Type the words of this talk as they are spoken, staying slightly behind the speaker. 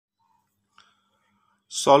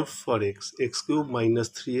Solve for x. X cube minus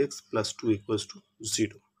 3x plus 2 equals to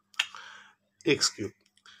 0. X cube.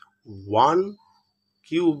 1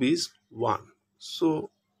 cube is 1.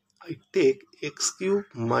 So I take x cube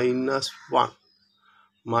minus 1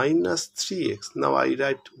 minus 3x. Now I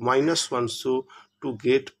write minus 1. So to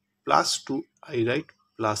get plus 2, I write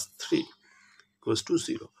plus 3 equals to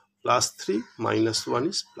 0. Plus 3 minus 1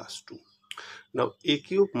 is plus 2. Now a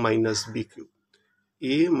cube minus b cube.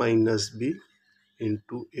 A minus b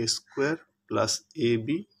into a square plus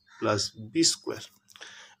ab plus b square.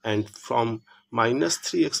 And from minus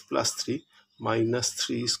 3x plus 3, minus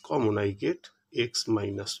 3 is common. I get x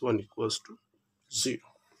minus 1 equals to 0.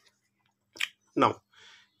 Now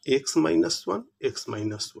x minus 1, x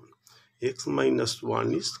minus 1. X minus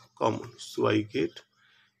 1 is common. So I get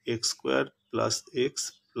x squared plus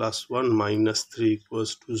x plus 1 minus 3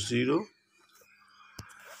 equals to 0.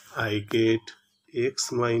 I get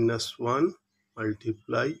x minus 1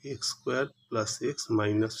 multiply x squared plus x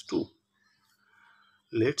minus 2.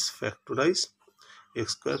 Let's factorize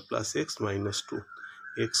x squared plus x minus 2.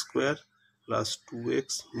 X squared plus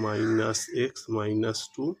 2x minus x minus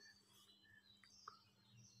 2.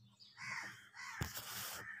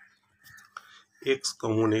 X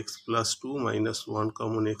common x plus 2 minus 1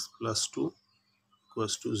 common x plus 2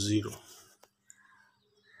 equals to 0.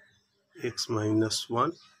 X minus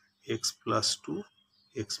 1, x plus 2,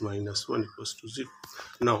 x minus 1 equals to 0.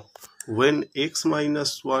 Now, when x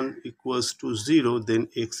minus 1 equals to 0, then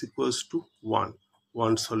x equals to 1.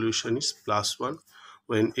 One solution is plus 1.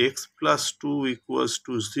 When x plus 2 equals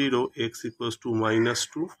to 0, x equals to minus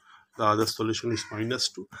 2. The other solution is minus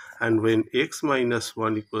 2. And when x minus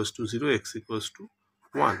 1 equals to 0, x equals to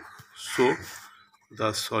 1. So,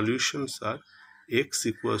 the solutions are x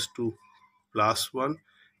equals to plus 1,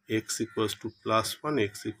 x equals to plus 1,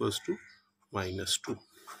 x equals to minus 2.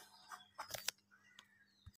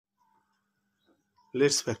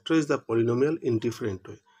 Let's factorize the polynomial in different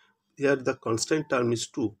way. Here the constant term is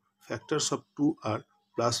 2. Factors of 2 are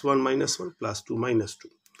plus 1 minus 1 plus 2 minus 2.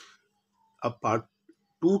 A part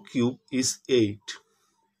 2 cube is 8.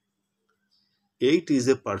 8 is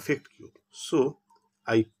a perfect cube. So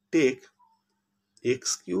I take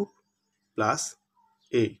x cube plus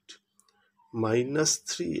 8 minus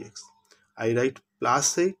 3x. I write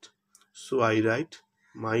plus 8. So I write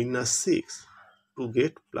minus 6 to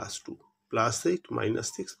get plus 2. Plus 8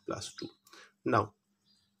 minus 6 plus 2. Now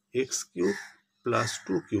x cube plus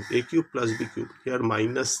 2 cube, a cube plus b cube. Here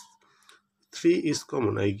minus 3 is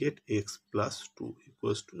common. I get x plus 2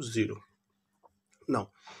 equals to 0. Now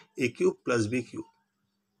a cube plus b cube.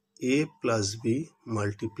 A plus b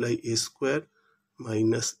multiply a square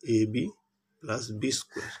minus ab plus b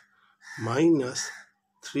square minus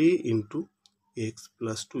 3 into x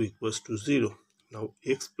plus 2 equals to 0. Now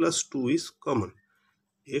x plus 2 is common.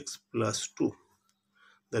 X plus 2.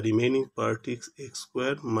 The remaining part is x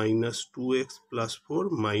squared minus 2x plus 4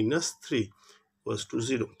 minus 3 equals to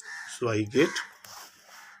 0. So I get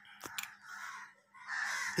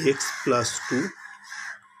x plus 2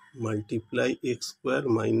 multiply x squared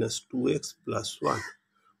minus 2x plus 1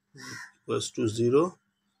 equals to 0,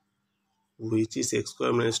 which is x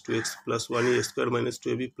squared minus 2x plus 1 is x squared minus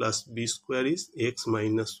 2ab plus b square is x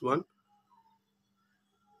minus 1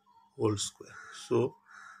 whole square. So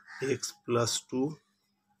x plus 2,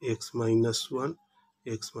 x minus 1,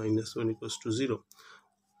 x minus 1 equals to 0.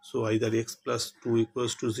 So either x plus 2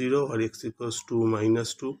 equals to 0 or x equals to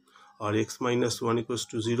minus 2 or x minus 1 equals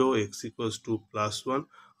to 0, x equals to plus 1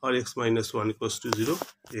 or x minus 1 equals to 0,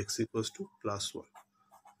 x equals to plus 1.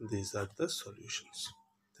 These are the solutions.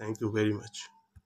 Thank you very much.